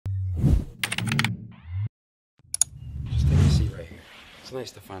It's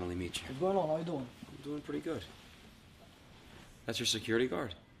nice to finally meet you. What's going on? How you doing? I'm doing pretty good. That's your security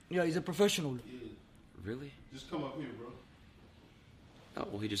guard? Yeah, he's a professional. Yeah. Really? Just come up here, bro. Oh,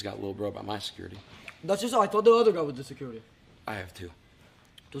 well, he just got little bro by my security. That's just, I thought the other guy was the security. I have two.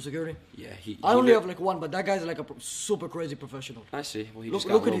 Two security? Yeah, I only have like one, but that guy's like a super crazy professional. I see. Well, he Look- just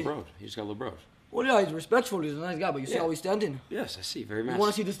got look at little him. bro. He just got little bro. Well, yeah, he's respectful. He's a nice guy, but you see Yeah. how he's standing? Yes, I see. Very You want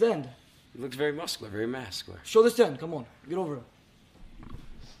masculine. to see the stand? He looks very muscular, very masculine. Show the stand. Come on. Get over here.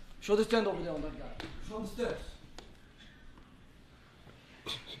 Show the stand over there on that guy. Show the steps.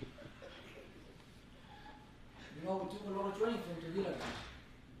 You know, it took a lot of training for him to be like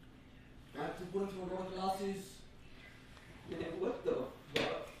that. I had to put him through a lot of classes. Yeah, what the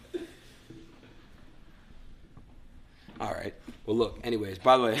fuck? All right. Well, look. Anyways,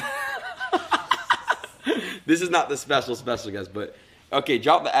 by the way, this is not the special guest, but okay,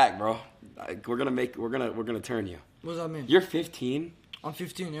 drop the act, bro. We're gonna turn you. What does that mean? You're 15. I'm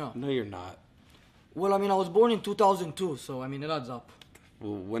 15, yeah. No, you're not. Well, I mean, I was born in 2002, so I mean, it adds up.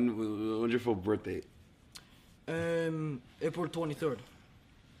 Well, when's your full birth date? April 23rd.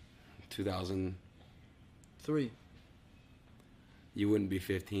 2000. 3. You wouldn't be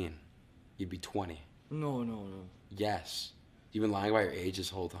 15. You'd be 20. No. Yes. You've been lying about your age this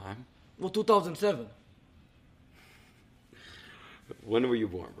whole time? Well, 2007. When were you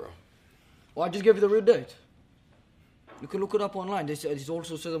born, bro? Well, I just gave you the real date. You can look it up online. They said it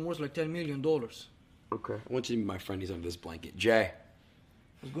also says I'm worth like $10 million. What's Okay. I want you to meet my friend. He's under this blanket. Jay.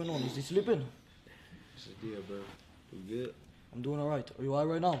 going on? Is he sleeping? What's the deal, bro? You good? I'm doing alright. Are you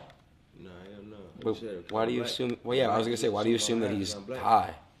alright right now? Nah, I am not. But why do you assume? Well, yeah, I was gonna say, why do you assume that he's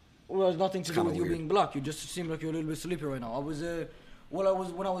high? Well, it has nothing to do kinda with you weird. being black. You just seem like you're a little bit sleepy right now. When I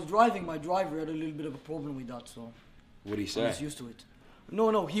was driving, my driver had a little bit of a problem with that, so What do you I'm say? just used to it.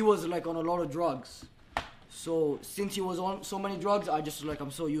 No, he was like on a lot of drugs. So since he was on so many drugs,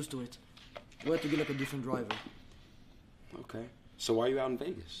 I'm so used to it. We had to get like a different driver. Okay. So why are you out in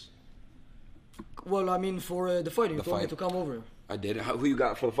Vegas? Well, I mean, for the fight, you The told me fight. to come over. I did. Who you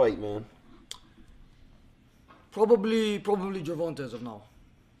got for the fight, man? Probably Gervonta as of now.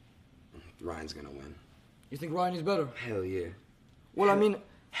 Ryan's gonna win. You think Ryan is better? Hell yeah. Well, I mean,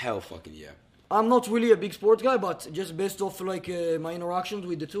 Hell fucking yeah. I'm not really a big sports guy, but just based off like my interactions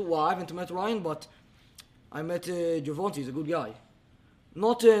with the two. Well, I haven't met Ryan, but I met Gervonta. He's a good guy.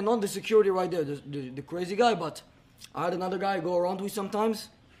 Not the security right there, the crazy guy, but I had another guy I go around with sometimes,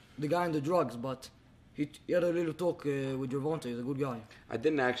 the guy in the drugs, but he had a little talk with Gervonta. He's a good guy. I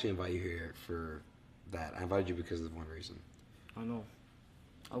didn't actually invite you here for that. I invited you because of one reason. I know.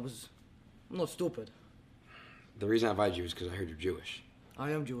 I'm not stupid. The reason I invited you is because I heard you're Jewish.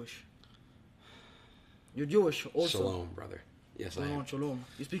 I am Jewish. You're Jewish also. Shalom, brother. Yes, I am. Shalom.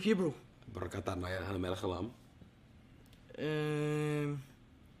 You speak Hebrew? Barakat Adonai Melech Haolam.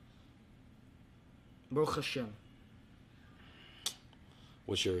 Baruch Hashem.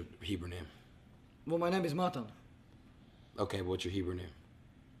 What's your Hebrew name? Well, my name is Matan. Okay, what's your Hebrew name?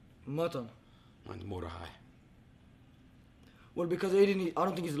 Matan. Mine's Mordechai. Well, because Adin, I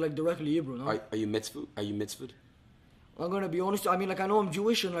don't think it's like directly Hebrew, no? Are you mitzvah? Are you mitzvah? I'm gonna be honest. I mean, like I know I'm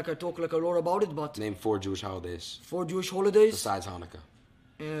Jewish and like I talk like a lot about it, but Name 4 Jewish holidays 4 Jewish holidays: besides Hanukkah.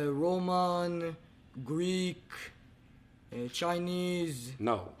 Roman, Greek, Chinese,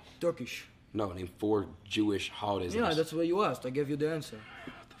 No. Turkish. No, name 4 Jewish holidays. Yeah, that's what you asked. I gave you the answer.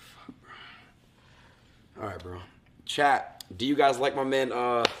 All right, bro. Chat, do you guys like my man,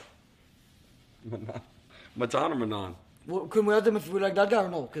 Matan or Manan? Well, can we ask them if we like that guy or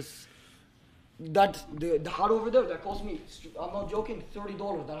no? Because the hat over there that cost me, I'm not joking,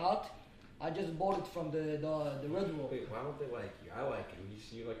 $30. That hat, I just bought it from the Red Roll. Wait, why don't they like you? I like him. You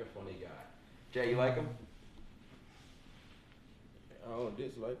seem like a funny guy. Jay, you like him? I don't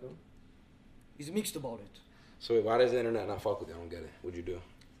dislike him. He's mixed about it. So wait, why does the internet not fuck with you? I don't get it. What'd you do?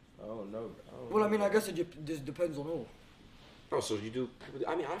 I don't know. Well, I mean, I guess it just depends on who. Oh, so you do?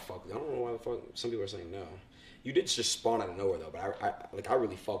 I mean, I fuck with you. I don't know why the fuck some people are saying no. You did just spawn out of nowhere though, but I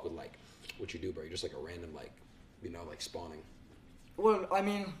really fuck with like what you do, bro. You're just like a random like, like spawning. Well, I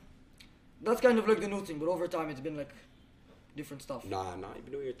mean, that's kind of like the new thing, but over time it's been like different stuff. Nah, you've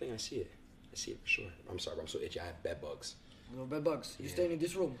been doing your thing. I see it for sure. I'm sorry, bro. I'm so itchy. I have bed bugs. No bed bugs. You Yeah. staying in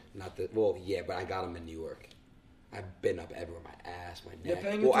this room? Not that. Well, yeah, but I got them in New York. I've been up everywhere. My ass, my They're neck.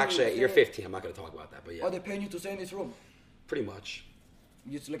 paying you Well, to actually, stay- you're 15. I'm not gonna talk about that, but yeah, Are they paying you to stay in this room? pretty much.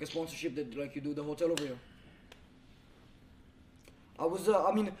 It's like a sponsorship that like you do the hotel over here.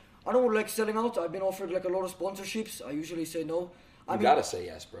 I mean, I don't like selling out. I've been offered like a lot of sponsorships. I usually say no. I You mean, gotta say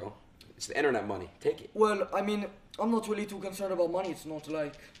yes, bro. It's the internet money. Take it. well, I mean, I'm not really too concerned about money. It's not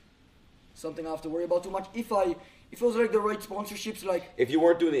like something I have to worry about too much. If it was like the right sponsorships, like If you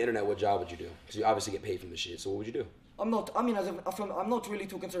weren't doing the internet, what job would you do? Because you obviously get paid from the shit. So what would you do? I'm not. I mean, I'm not really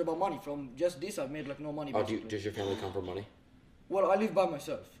too concerned about money. From just this, I've made like no money. Oh, Basically. does your family come from money? Well, I live by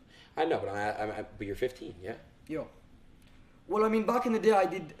myself. I know, but you're 15, yeah. Yeah. Well, I mean, back in the day, I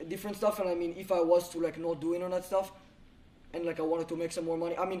did different stuff, and I mean, if I was to like not do internet stuff, and like I wanted to make some more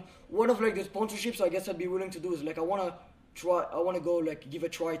money, I mean, one of like the sponsorships I guess I'd be willing to do is like I wanna go like give a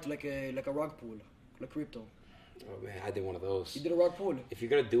try to like a rug pool, like crypto. Oh man, I did one of those. You did a rug pool? If you're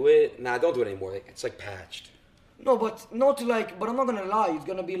gonna do it, nah, don't do it anymore. It's like patched. No, but not like. But I'm not gonna lie. It's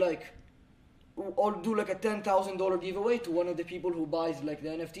gonna be like, I'll do like a $10,000 giveaway to one of the people who buys like the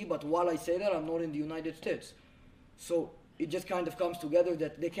NFT. But while I say that, I'm not in the United States, so it just kind of comes together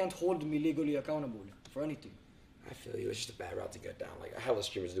that they can't hold me legally accountable for anything. I feel you. It's just a bad route to get down. Like how the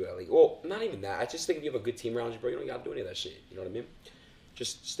streamers do it. Like, well, not even that. I just think if you have a good team around you, bro, you don't gotta do any of that shit. You know what I mean?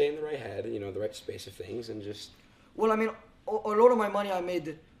 Just stay in the right head, you know, the right space of things, and just. Well, I mean, a lot of my money I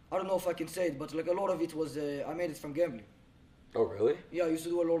made. I don't know if I can say it, but like a lot of it was I made it from gambling. Oh really? Yeah, I used to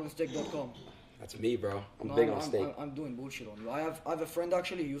do a lot on stake.com. That's me, bro. I'm No, big on stake. I'm doing bullshit on you. I have a friend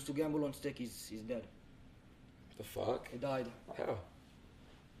actually. He used to gamble on stake. He's dead. The fuck? He died. How?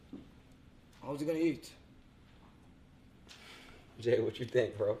 How's he gonna eat? Jay, what you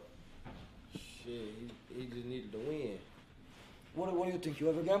think, bro? Shit, he just needed to win. What do you think? You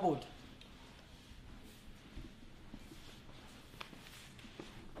ever gambled?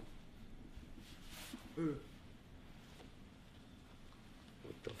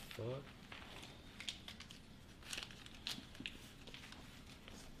 What the fuck?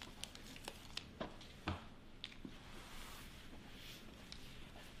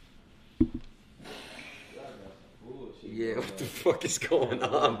 Yeah, what the fuck is going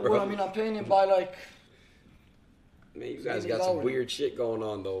on, bro? Well, I mean, I'm paying him by like. Man, you guys $70. got some weird shit going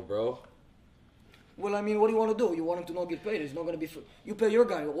on, though, bro. Well, I mean, what do you want to do? You want him to not get paid? It's not gonna be. You pay your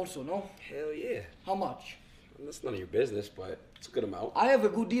guy also, no? Hell yeah. How much? That's none of your business, but it's a good amount. I have a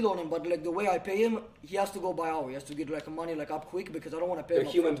good deal on him, but like the way I pay him, he has to go by hour. He has to get like money like up quick because I don't want to pay They're him.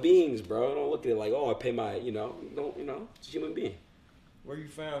 human upfront. beings, bro. Don't look at it like, oh, I pay my, don't, it's a human being. Where you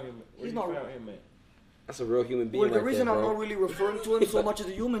found him? Where He's you not- found him at? That's a real human being. Well, the right reason there, I'm bro. not really referring to him so much as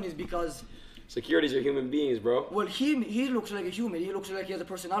a human is because, Securities are human beings, bro. well, he looks like a human. He looks like he has a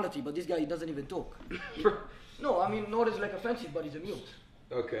personality, but this guy he doesn't even talk. No, I mean not as like offensive, but he's a mute.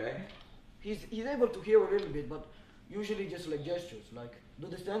 Okay. He's able to hear a little bit, but usually just like gestures, like do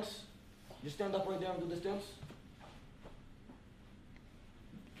the stance. Just stand up right there and do the stance.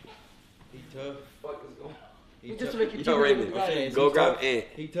 He tough. Fuck is going? He just like a Yo, timid Raymond, guy. saying, go he grab tough? Ant.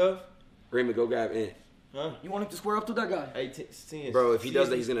 He tough? Raymond, go grab Ant. Huh? You want him to square up to that guy? Hey, Bro, if he does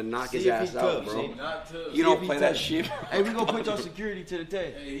that, he's gonna knock his ass out, bro. Not tough. You See don't if he play that tough. shit. Hey, we gonna put your security to the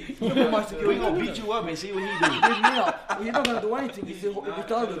test. Hey, You know my We security. gonna beat you up and see what he do. Beat me up. He's not gonna do anything. He's a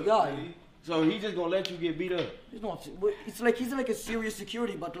retarded guy. So he just gonna let you get beat up. He's not. It's like he's like a serious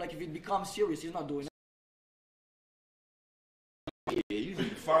security, but like if it becomes serious, he's not doing it. Yeah, you need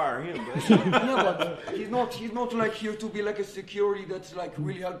to fire him, bro. Yeah, but he's not like here to be like a security that's like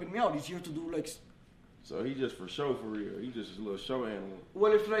really helping me out. He's here to do like. So he just for show, for real. He just a little show animal.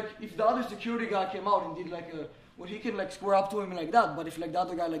 Well, if the other security guy came out and did like a, well, he can like square up to him like that. But if like the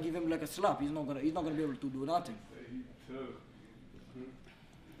other guy like give him like a slap, he's not gonna be able to do nothing.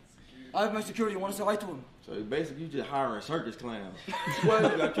 I have my security. You want to say hi to him? So basically, you just hiring circus clowns. Well,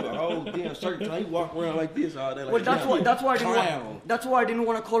 you got you a whole damn circus clown. You walk around like this all day. Like, Well, that's why I didn't clown. want. That's why I didn't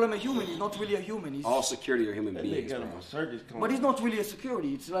want to call him a human. He's not really a human. He's, All security are human That beings, nigga got bro. him a circus clown. but he's not really a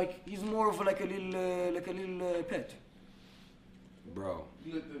security. It's like he's more of like a little pet. Bro,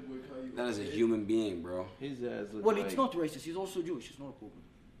 You let that boy call you that is a kid. human being, bro. His ass look Well, like... it's not racist. He's also Jewish. It's not a problem.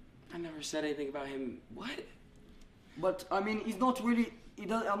 I never said anything about him. What? But I mean, he's not really.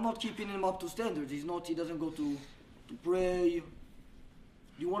 I'm not keeping him up to standards. He's not. He doesn't go to pray.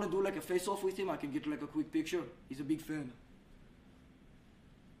 You want to do like a face-off with him? I can get like a quick picture. He's a big fan.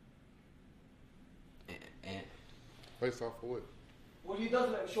 And Face off for what? Well, he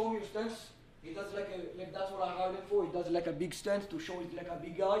does like show me your stance. He does like that's what I hired him for. He does like a big stance to show he's like a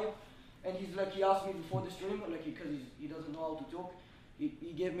big guy. And he's like he asked me before the stream like because he doesn't know how to talk.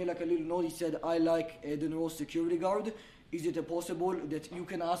 He gave me like a little note. He said, "I like Adin security guard. Is it possible that you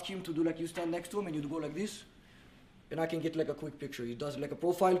can ask him to do like you stand next to him and you go like this, and I can get like a quick picture." He does like a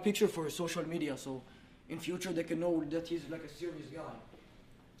profile picture for social media, so in future they can know that he's like a serious guy.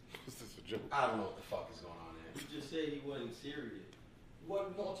 Is this a joke? I don't know what the fuck is going on here. You just said he wasn't serious. Well,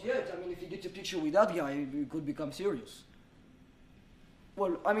 not yet. I mean, if he gets a picture with that guy, it could become serious.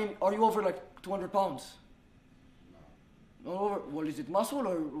 Well, I mean, are you over like 200 pounds? No. Over? Well, is it muscle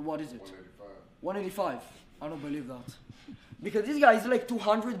or what is it? 185. 185. I don't believe that. Because this guy is like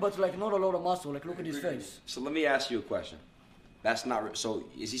 200, but like not a lot of muscle. Like look at his face. So let me ask you a question. That's not so.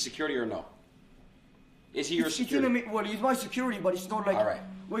 Is he security or no? Is he your security? Well, he's my security, but he's not like. All right.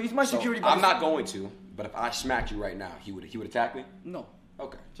 Well, he's my So security. But I'm not going to. But if I smacked you right now, he would attack me. No.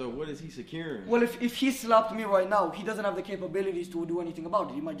 Okay. So what is he securing? Well, if he slapped me right now, he doesn't have the capabilities to do anything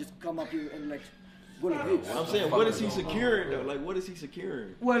about it. He might just come up here and like go like this. I'm saying, what is he securing though? Like, what is he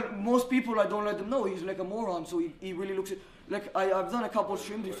securing? Well, most people I don't let them know. He's like a moron, so he really looks at. Like I've done a couple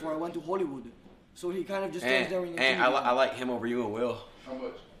streams before. I went to Hollywood, so he kind of just stands there in the And I like him over you and Will. How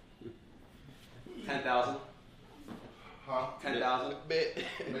much? 10,000. Huh? 10,000. Bet.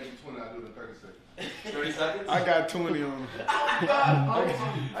 Make it 20, I'll do it in 30 seconds. 30 seconds. I got 20 on him.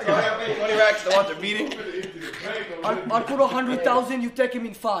 I got 20 racks to watch a meeting. I'll put 100,000. You take him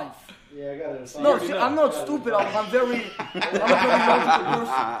in 5. Yeah, I got it. No, see, I'm not stupid. I'm a very logical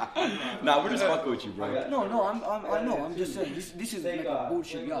person. Nah, we're just fucking with you, bro. No, I know. I'm just saying this is like a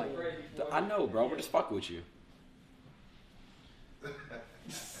bullshit guy. I know, bro. We're just fucking with you.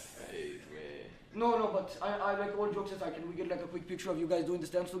 No, but I like all jokes aside. Can we get like a quick picture of you guys doing the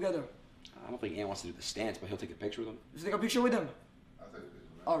stance together? I don't think Ant wants to do the stance, but he'll take a picture with him. Let's take a picture with him. I'll take a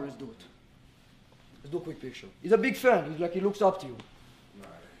picture. Alright, let's do it. Let's do a quick picture. He's a big fan. He's like he looks up to you. Nah,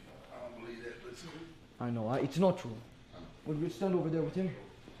 I don't believe that, but I know. It's not true. We'll stand over there with him.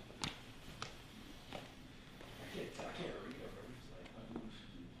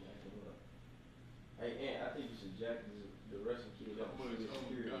 Hey, Ant, I think you should jack the Russian kid up.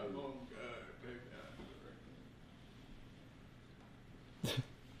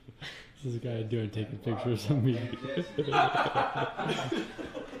 This is a guy doing taking pictures of me.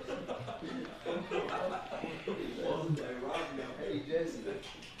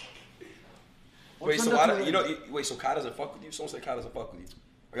 Wait, so why don't, wait, so Kai doesn't fuck with you? Someone said Kai doesn't fuck with you.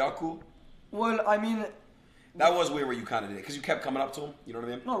 Are y'all cool? Well, I mean, That was weird where you kind of did it, because you kept coming up to him. You know what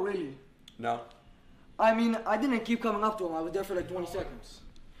I mean? not really. No? I mean, I didn't keep coming up to him. I was there for like 20 seconds.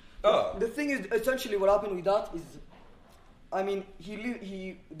 Oh. The thing is, essentially, what happened with that is, I mean,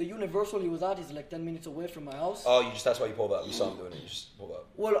 the Universal he was at is like 10 minutes away from my house. Oh, that's why you pulled up. You saw him doing it. You just pulled up.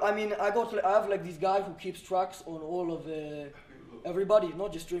 Well, I mean, I have like this guy who keeps tracks on all of everybody,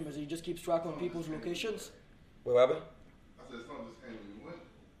 not just streamers. He just keeps track on people's locations. Wait, what happened? I said, something just came to me. When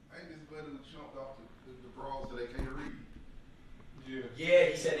ain't this better to jump off the brawls so they can't read? Yeah. Yeah,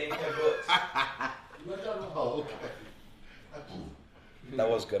 he said 8 books. Oh, okay. That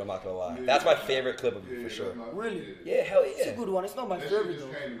was good, I'm not gonna lie. That's my favorite clip of you, for sure. Really? Yeah, hell It's a yeah. good one. It's not my That favorite shit just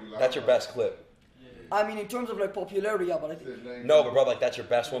though. came to me. That's your best clip. I mean, in terms of like popularity, yeah, but I think No, but bro, like that's your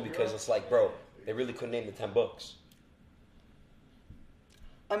best one because it's like, bro, they really couldn't name the 10 books.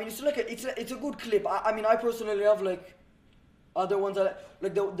 I mean, it's a good clip. I mean, I personally have like other ones.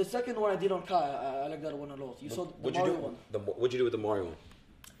 Like the second one I did on Kai, I like that one a lot. You saw the What'd you Mario do? one. What'd you do with the Mario one?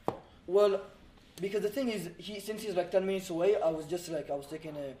 Well, because the thing is, since he's like 10 minutes away, I was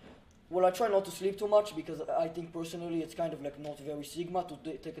taking a. Well, I try not to sleep too much because I think personally it's kind of like not very Sigma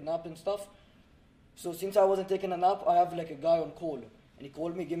to take a nap and stuff. So since I wasn't taking a nap, I have like a guy on call, and he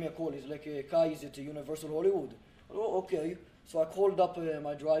called me, gave me a call. He's like, Kai, is it Universal Hollywood? Oh, okay. So I called up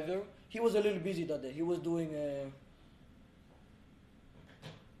my driver. He was a little busy that day. He was doing.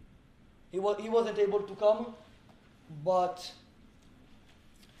 He wasn't able to come, but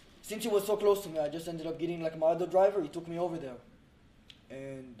since he was so close to me, I just ended up getting like my other driver. He took me over there,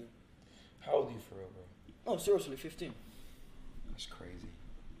 and. How old are you for real, bro? No, seriously, 15. That's crazy.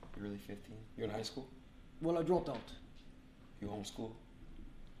 You're really 15? You're in high school? Well, I dropped out. You homeschool?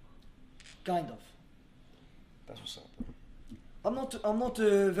 Kind of. That's what's up, bro. I'm not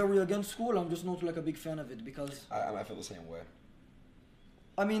very against school. I'm just not like a big fan of it because. I feel the same way.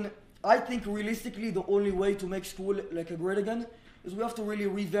 I mean, I think realistically the only way to make school like great again is we have to really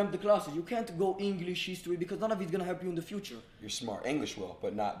revamp the classes. You can't go English, history because none of it's gonna help you in the future. You're smart. English will,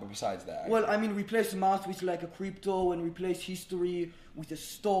 but besides that. Well, I mean, replace math with like a crypto and replace history with a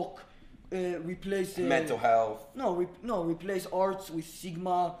stock. Replace mental health. Replace arts with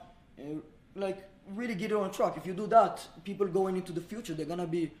Sigma. Like really get it on track. If you do that, people going into the future, they're gonna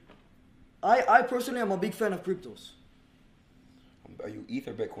be. I personally am a big fan of cryptos. Are you ETH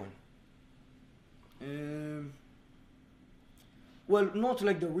or Bitcoin? Well, not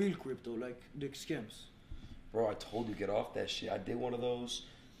like the real crypto, like the scams. Bro, I told you get off that shit. I did one of those.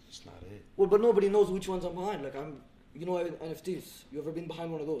 It's not it. Well, but nobody knows which ones I'm behind. Like NFTs. You ever been behind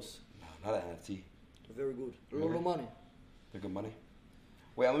one of those? No, not an NFT. They're very good. A lot of money. They're good money.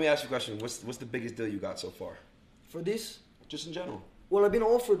 Wait, let me ask you a question. What's the biggest deal you got so far? For this? Just in general. Well, I've been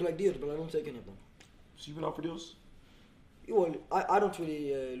offered like deals, but I don't take any of them. So you've been offered deals? Well, I don't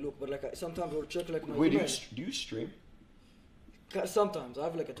really look, but like sometimes I'll check like my Wait, email. do you stream? Sometimes I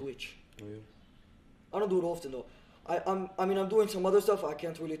have like a Twitch. Oh, yeah. I don't do it often though. I'm doing some other stuff. I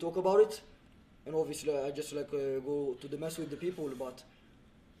can't really talk about it, and obviously I just like go to the mess with the people. But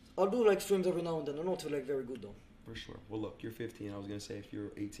I'll do like streams every now and then. I'm not like very good though. For sure. Well, look, you're 15. I was gonna say if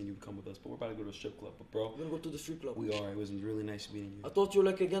you're 18, you would come with us, but we're about to go to a strip club. But bro, We're gonna go to the strip club. we are. It was really nice meeting you. I thought you were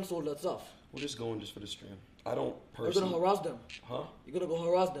like against all that stuff. We're just going just for the stream. I don't You're personally. gonna harass them. Huh? You're gonna go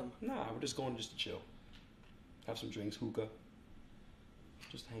harass them. Nah, we're just going just to chill. Have some drinks, hookah.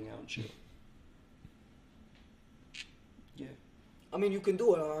 Just hang out and chill. Yeah. I mean, you can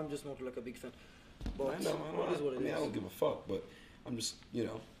do it. I'm just not like a big fan. But I know. it is what it is. I don't give a fuck, but I'm just,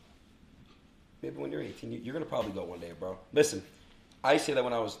 maybe when you're 18, you're gonna probably go one day, bro. Listen, I say that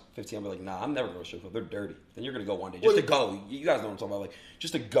when I was 15, I'm like, nah, I'm never going to a strip club. They're dirty. Then you're going to go one day. Just to go. You guys know what I'm talking about. Like,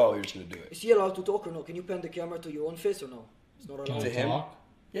 just to go, you're just going to do it. Is he allowed to talk or no? Can you pan the camera to your own face or no? It's not Can allowed. I To him? talk?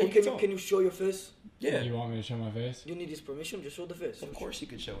 Yeah, Or you can, talk. can you show your face? Yeah. You want me to show my face? You need his permission? Just show the face. Of course he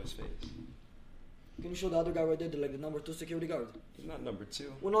could show his face. Can you show the other guy right there, like the number 2 security guard? He's not number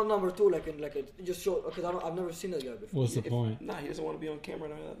 2. Well, not number 2, just show, because I've never seen that guy before. What's the point? Nah, he doesn't want to be on camera.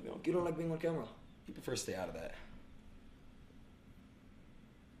 Not allowed to be on You camera. don't like being on camera? He prefers to stay out of that.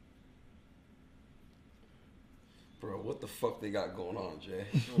 Bro, what the fuck they got going on, Jay?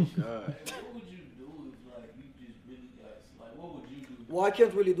 Oh God. What would you do if like you just really got like? What would you do? Well, I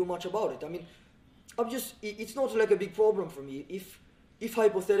can't really do much about it. I mean, it's not like a big problem for me. If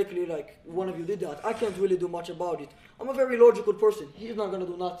hypothetically, like, one of you did that, I can't really do much about it. I'm a very logical person. He's not gonna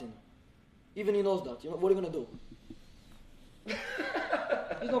do nothing. Even he knows that. You know, what are you gonna do?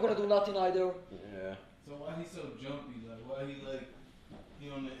 He's not gonna do nothing either. Yeah. So why he so jumpy? Like why he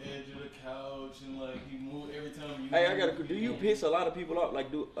on the edge of the couch and like he move every time you? Hey, I gotta. Do you piss a lot of people off?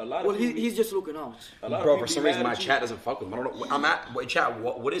 Like, do a lot of Well, people? he's just looking out. a lot of Bro, people for some be reason mad my at you? chat doesn't fuck with him. I don't know. Wait, chat,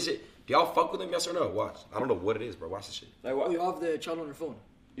 what is it? Do y'all fuck with him, yes or no? Watch. I don't know what it is, bro. Watch this shit. Like, Oh, why, you have the chat on your phone.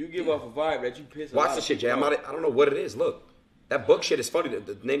 you give off a vibe that you piss. A Watch lot this of shit, Jay. people off. I don't know what it is. Look. That book shit is funny.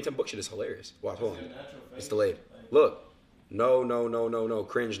 The name 10 book shit is hilarious. Watch, hold on. It's delayed. Look. No.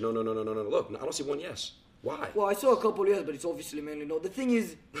 Cringe. No. Look, I don't see one yes. Why? Well, I saw a couple years, but it's obviously mainly no. The thing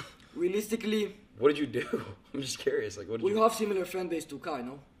is, realistically, What did you do? I'm just curious. Like, what did we you have similar fan base to Kai,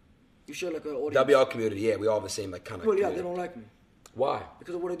 no? You share like an audience. WL community, yeah, we all have the same, like, kind of Well, yeah, community. they don't like me Why?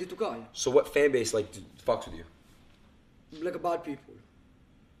 because of what I did to Kai. So what fan base, like, fucks with you? Like a bad people.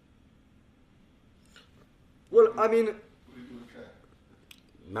 Well, I mean, What do you do with Cat?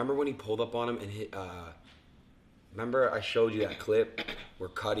 Remember when he pulled up on him and hit, remember I showed you that clip where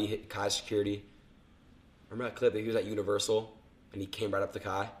Cuddy hit Kai's security? Remember that clip that he was at Universal and he came right up to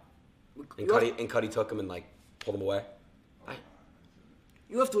Kai? And Cuddy took him and, like, pulled him away?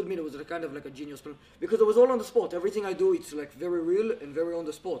 you have to admit it was a kind of like a genius plan because it was all on the spot. Everything I do, it's like very real and very on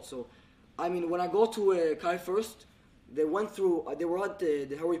the spot. So, I mean, when I got to Kai first, they went through. They were at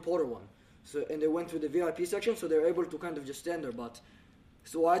the Harry Potter one, so and they went through the VIP section, so they were able to kind of just stand there. But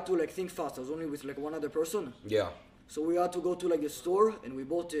so I had to like think fast. I was only with like one other person, Yeah. so we had to go to like the store and we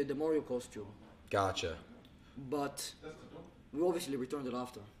bought the Mario costume. Gotcha. But That's the door. we obviously returned it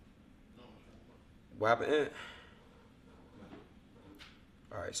after. What happened?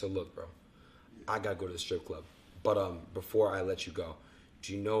 Alright, so look, bro. I gotta go to the strip club. But before I let you go,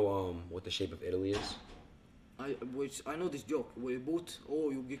 do you know what the shape of Italy is? I know this joke. We boot. Oh,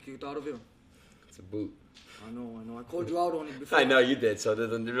 you get kicked out of here. It's a boot. I know. I called you out on it before. I know you did, so it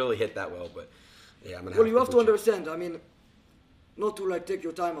doesn't really hit that well, but yeah, I'm gonna Well, you have to boot understand. I mean, not to like take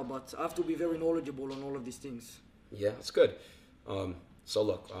your time, but I have to be very knowledgeable on all of these things. Yeah, that's good. So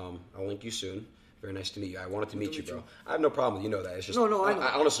look, I'll link you soon. Very nice to meet you. I wanted to meet you, bro. I have no problem with you know that. It's just No, I know.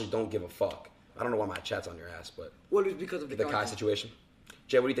 I honestly don't give a fuck. I don't know why my chat's on your ass, but Well, it's because of the the Kai guy. situation.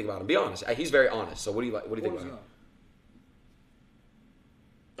 Jay, what do you think about him? Be honest. He's very honest. So what do you like? What do you think What about was him?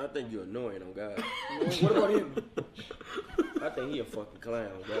 I think you're annoying on God. that? What about him? I think he a fucking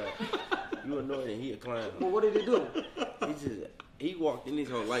clown, God. You annoying and he a clown. Well, what did he do? He walked in his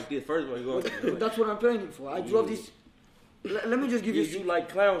home like this. First of all, he walked in his That's what I'm paying him for. I drove this. Let me just give you. You like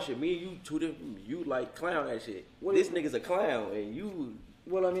clown shit. Me and you two different. You like clown that shit. What This is- nigga's a clown and you.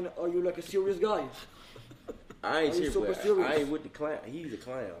 Well, I mean, are you like a serious guy? I ain't Are you serious. super but serious? I ain't with the clown. He's a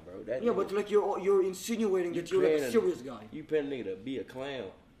clown, bro. That Yeah, nigga- but like you're insinuating that you're like paying a serious guy. You paying a nigga to be a clown.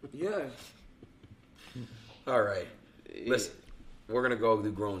 Yeah. All right. Listen, we're gonna go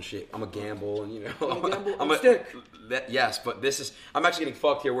do grown shit. I'm a gamble, and you know, Gonna gamble I'm on steak. Yes, but this is. I'm actually getting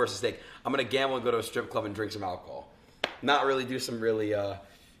fucked here. Worse than steak. I'm gonna gamble and go to a strip club and drink some alcohol. Not really do some really. What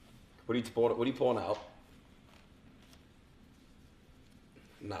are you pulling out?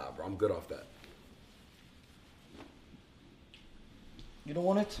 Nah, bro, I'm good off that. You don't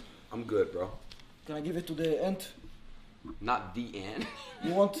want it? I'm good, bro. Can I give it to the ant? Not the ant.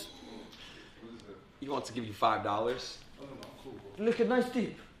 You want? He wants to give you $5. Oh, no, I'm cool, bro. Look, a nice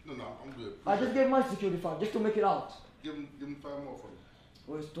tip. No, I'm good. I just gave my security fine just to make it out. Give him 5 more for me.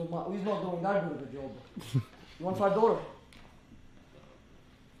 Well, it's too much. He's not doing that good of a job. You want $5?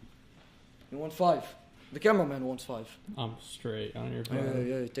 You want 5? The cameraman wants 5. I'm straight on your Yeah, phone.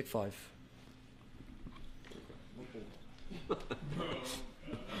 yeah, take 5.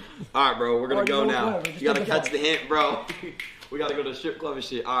 All right, bro. We're gonna Alright, go you know now. whatever, just You gotta take the catch five. the hint, bro. We gotta go to the strip club and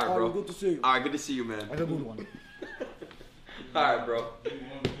shit. All right, bro. Alright, good to see you. All right, good to see you, man. Have a good one. All right, bro. He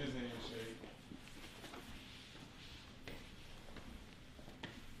wanted his handshake.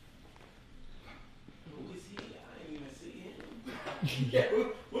 Who is he? I didn't even see him. Yeah,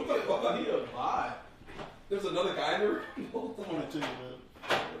 what the fuck? He a bot. There's another guy in the room. Come on, to you, man.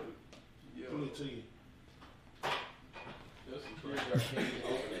 Come to you. That's a crazy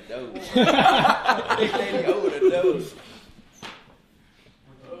open the can't open the doors.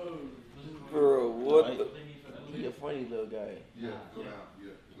 Bro, what the? He a funny little guy. Yeah, go down.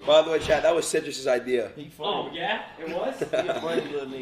 Yeah. By the way, chat, that was Citrus's idea. He funny. Oh, yeah? It was? He a funny little nigga.